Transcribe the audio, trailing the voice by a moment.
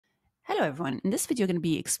Hello everyone, in this video we're going to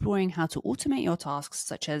be exploring how to automate your tasks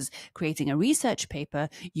such as creating a research paper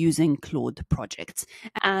using Claude Projects.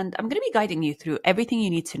 And I'm going to be guiding you through everything you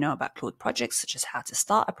need to know about Claude Projects, such as how to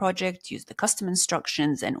start a project, use the custom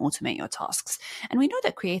instructions, and automate your tasks. And we know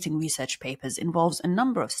that creating research papers involves a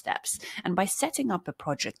number of steps, and by setting up a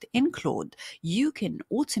project in Claude, you can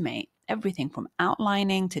automate everything from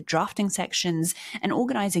outlining to drafting sections and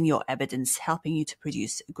organizing your evidence, helping you to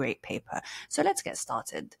produce a great paper. So let's get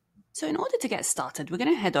started. So in order to get started, we're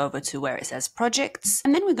going to head over to where it says projects,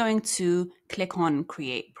 and then we're going to click on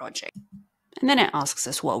create project. And then it asks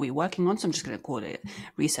us what are we working on. So I'm just going to call it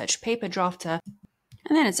research paper drafter.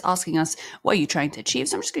 And then it's asking us, what are you trying to achieve?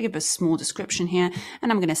 So I'm just going to give a small description here, and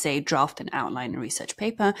I'm going to say draft and outline a research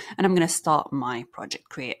paper, and I'm going to start my project,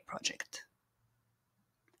 create project.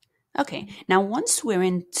 Okay, now once we're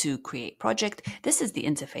into create project, this is the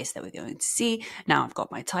interface that we're going to see. Now I've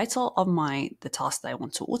got my title of the task that I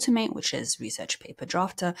want to automate, which is research paper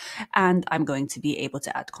drafter, and I'm going to be able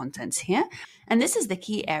to add contents here. And this is the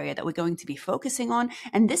key area that we're going to be focusing on.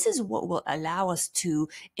 And this is what will allow us to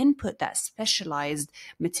input that specialized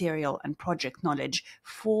material and project knowledge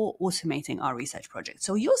for automating our research project.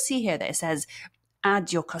 So you'll see here that it says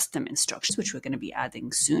add your custom instructions, which we're going to be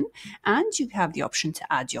adding soon, and you have the option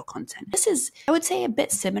to add your content. This is, I would say, a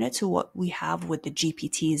bit similar to what we have with the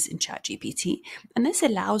GPTs in ChatGPT, and this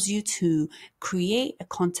allows you to create a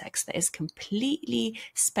context that is completely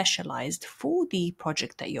specialized for the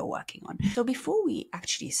project that you're working on. So before we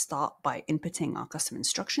actually start by inputting our custom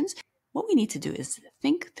instructions, what we need to do is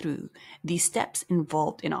think through the steps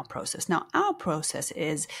involved in our process. Now, our process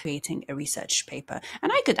is creating a research paper,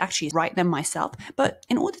 and I could actually write them myself, but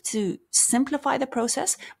in order to simplify the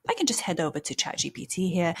process, I can just head over to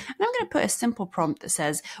ChatGPT here, and I'm going to put a simple prompt that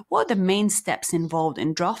says, what are the main steps involved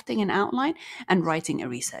in drafting an outline and writing a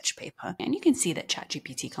research paper? And you can see that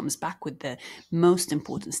ChatGPT comes back with the most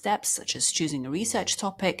important steps, such as choosing a research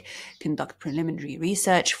topic, conduct preliminary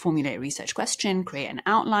research, formulate a research question, create an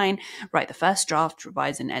outline, write the first draft,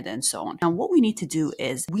 revise and edit, and so on. Now, what we need to do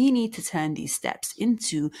is we need to turn these steps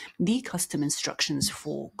into the custom instructions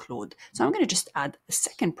for Claude. So I'm going to just add a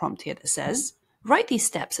second prompt here that says, write these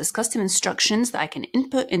steps as custom instructions that I can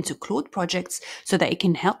input into Claude Projects so that it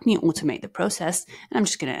can help me automate the process. And I'm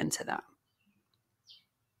just going to enter that.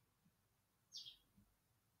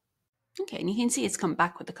 Okay, and you can see it's come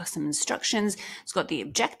back with the custom instructions. It's got the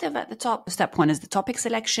objective at the top. Step 1 is the topic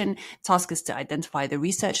selection. Task is to identify the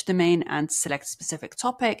research domain and select a specific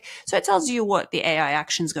topic. So it tells you what the AI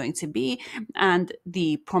action is going to be and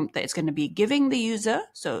the prompt that it's going to be giving the user.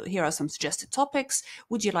 So here are some suggested topics.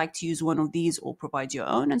 Would you like to use one of these or provide your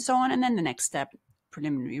own, and so on? And then the next step,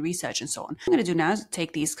 preliminary research, and so on. What I'm going to do now is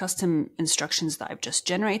take these custom instructions that I've just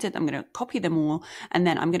generated. I'm going to copy them all, and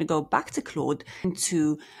then I'm going to go back to Claude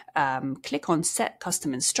to click on set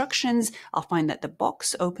custom instructions. I'll find that the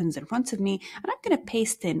box opens in front of me, and I'm going to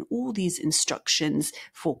paste in all these instructions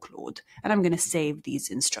for Claude, and I'm going to save these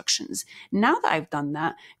instructions. Now that I've done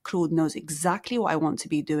that, Claude knows exactly what I want to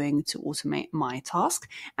be doing to automate my task.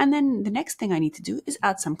 And then the next thing I need to do is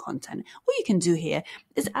add some content. What you can do here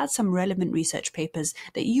is add some relevant research papers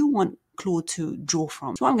that you want Claude to draw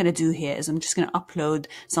from. So what I'm going to do here is I'm just going to upload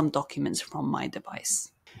some documents from my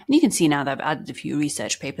device. And you can see now that I've added a few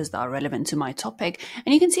research papers that are relevant to my topic.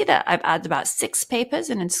 And you can see that I've added about 6 papers,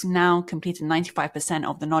 and it's now completed 95%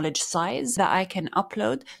 of the knowledge size that I can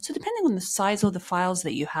upload. So depending on the size of the files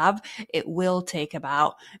that you have, it will take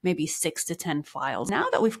about maybe 6 to 10 files. Now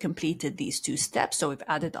that we've completed these 2 steps, so we've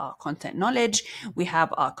added our content knowledge, we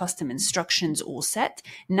have our custom instructions all set.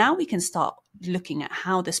 Now we can start looking at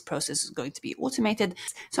how this process is going to be automated.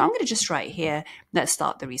 So I'm going to just write here, let's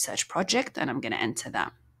start the research project, and I'm going to enter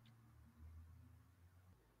that.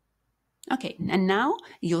 Okay, and now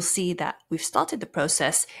you'll see that we've started the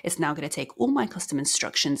process. It's now going to take all my custom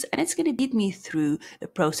instructions, and it's going to lead me through the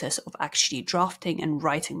process of actually drafting and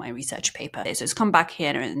writing my research paper. So it's come back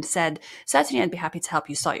here and said, certainly I'd be happy to help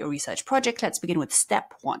you start your research project. Let's begin with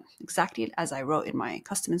step 1, exactly as I wrote in my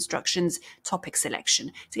custom instructions, topic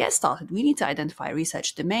selection. To get started, we need to identify a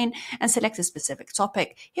research domain and select a specific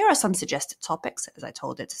topic. Here are some suggested topics, as I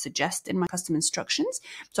told it to suggest in my custom instructions.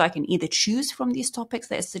 So I can either choose from these topics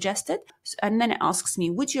that is suggested, and then it asks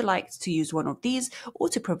me, would you like to use one of these or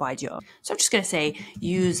to provide your own? So I'm just going to say,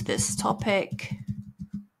 use this topic,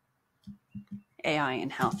 AI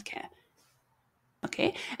in healthcare.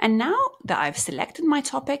 Okay, and now that I've selected my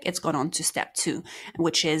topic, it's gone on to step 2,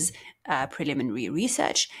 which is preliminary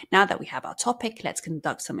research. Now that we have our topic, let's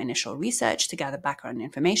conduct some initial research to gather background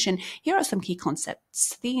information. Here are some key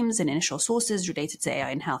concepts, themes, and initial sources related to AI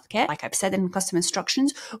in healthcare. Like I've said in custom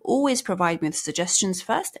instructions, always provide me with suggestions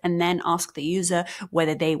first and then ask the user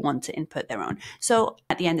whether they want to input their own. So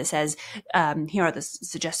at the end it says, here are the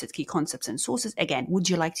suggested key concepts and sources. Again, would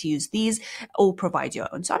you like to use these or provide your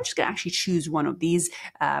own? So I'm just going to actually choose one of these.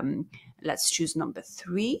 Let's choose number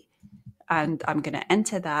 3. And I'm going to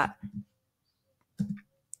enter that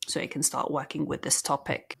so it can start working with this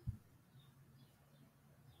topic.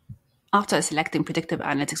 After selecting predictive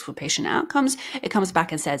analytics for patient outcomes, it comes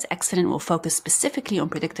back and says, excellent, we'll focus specifically on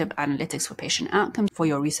predictive analytics for patient outcomes for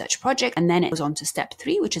your research project. And then it goes on to step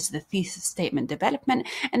 3, which is the thesis statement development.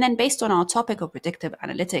 And then based on our topic of predictive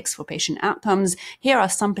analytics for patient outcomes, here are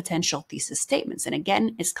some potential thesis statements. And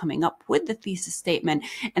again, it's coming up with the thesis statement.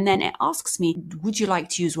 And then it asks me, would you like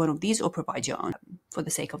to use one of these or provide your own? For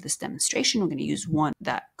the sake of this demonstration, we're going to use one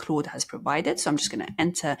that Claude has provided. So I'm just going to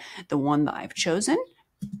enter the one that I've chosen.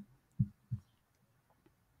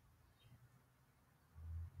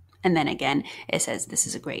 And then again, it says this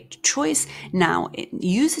is a great choice. Now it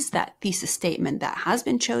uses that thesis statement that has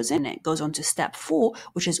been chosen. It goes on to step 4,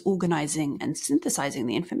 which is organizing and synthesizing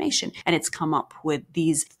the information. And it's come up with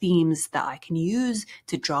these themes that I can use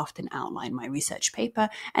to draft and outline my research paper.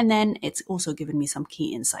 And then it's also given me some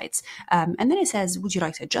key insights. And then it says, would you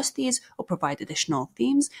like to adjust these or provide additional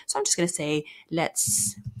themes? So I'm just going to say,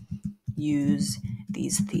 let's use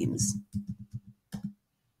these themes.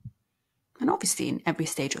 And obviously, in every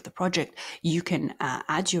stage of the project, you can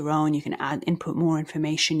add your own, you can input more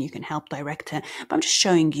information, you can help direct it. But I'm just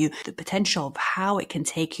showing you the potential of how it can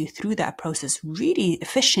take you through that process really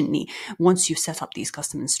efficiently once you've set up these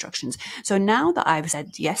custom instructions. So now that I've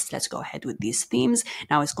said, yes, let's go ahead with these themes,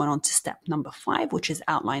 now it's gone on to step number 5, which is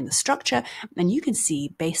outline the structure. And you can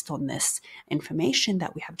see, based on this information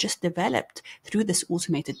that we have just developed through this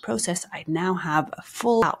automated process, I now have a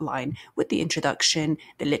full outline with the introduction,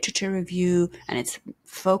 the literature review, and it's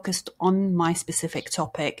focused on my specific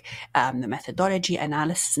topic, the methodology,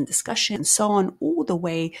 analysis and discussion, and so on, all the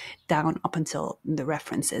way down up until the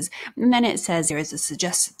references. And then it says there is a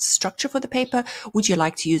suggested structure for the paper. Would you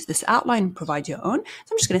like to use this outline and provide your own?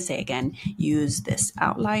 So I'm just going to say again, use this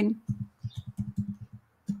outline.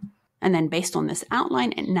 And then based on this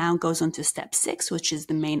outline, it now goes on to step 6, which is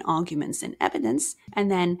the main arguments and evidence. And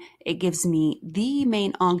then it gives me the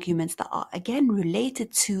main arguments that are, again,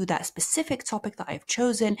 related to that specific topic that I've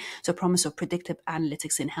chosen. So promise of predictive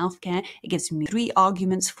analytics in healthcare. It gives me 3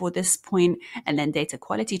 arguments for this point, and then data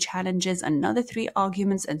quality challenges, another 3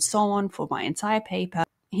 arguments, and so on for my entire paper.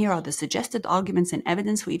 Here are the suggested arguments and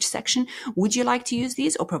evidence for each section. Would you like to use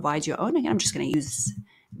these or provide your own? Again, I'm just going to use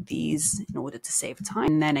these in order to save time.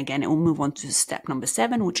 And then again, it will move on to step number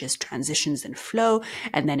 7, which is transitions and flow.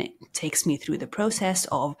 And then it takes me through the process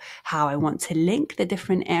of how I want to link the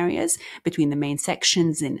different areas between the main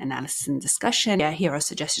sections in analysis and discussion. Yeah, here are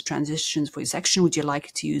suggested transitions for your section. Would you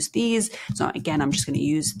like to use these? So again, I'm just going to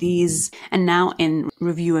use these. And now in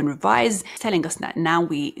review and revise, telling us that now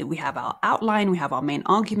we have our outline, we have our main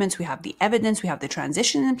arguments, we have the evidence, we have the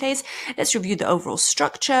transition in place. Let's review the overall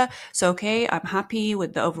structure. So, okay, I'm happy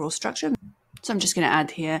with the overall structure. So I'm just going to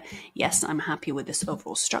add here, yes, I'm happy with this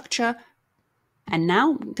overall structure. And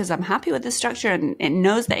now, because I'm happy with the structure, and it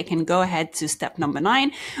knows that it can go ahead to step number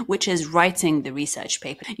 9, which is writing the research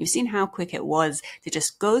paper. You've seen how quick it was to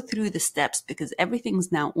just go through the steps because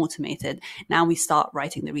everything's now automated. Now we start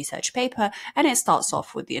writing the research paper, and it starts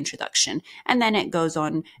off with the introduction. And then it goes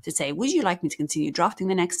on to say, would you like me to continue drafting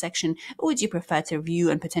the next section, or would you prefer to review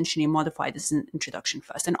and potentially modify this introduction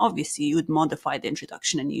first? And obviously, you would modify the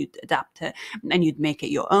introduction and you'd adapt it and you'd make it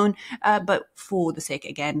your own. But for the sake,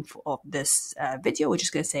 again, of this video, we're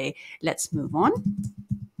just going to say, let's move on.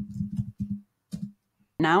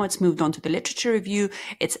 Now it's moved on to the literature review.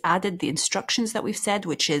 It's added the instructions that we've said,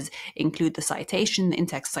 which is include the citation, the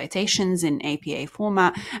in-text citations in APA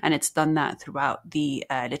format, and it's done that throughout the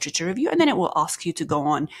literature review. And then it will ask you to go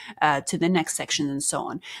on to the next section and so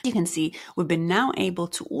on. You can see we've been now able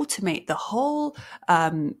to automate the whole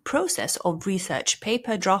process of research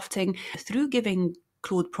paper drafting through giving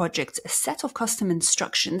Claude Projects a set of custom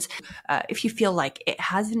instructions. If you feel like it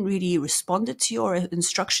hasn't really responded to your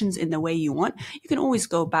instructions in the way you want, you can always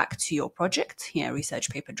go back to your project, here, Research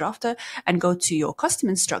Paper Drafter, and go to your custom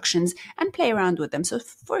instructions and play around with them. So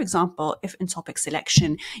for example, if in topic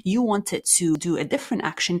selection, you wanted to do a different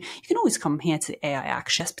action, you can always come here to AI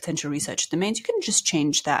Action, potential research domains. You can just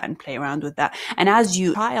change that and play around with that. And as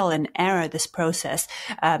you trial and error this process,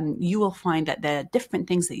 you will find that there are different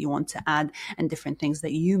things that you want to add and different things things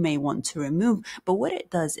that you may want to remove. But what it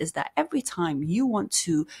does is that every time you want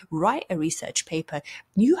to write a research paper,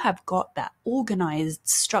 you have got that organized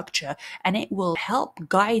structure, and it will help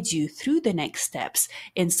guide you through the next steps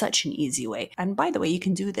in such an easy way. And by the way, you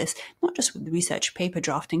can do this not just with research paper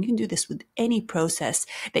drafting, you can do this with any process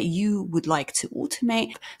that you would like to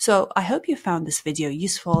automate. So I hope you found this video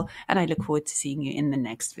useful, and I look forward to seeing you in the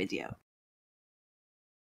next video.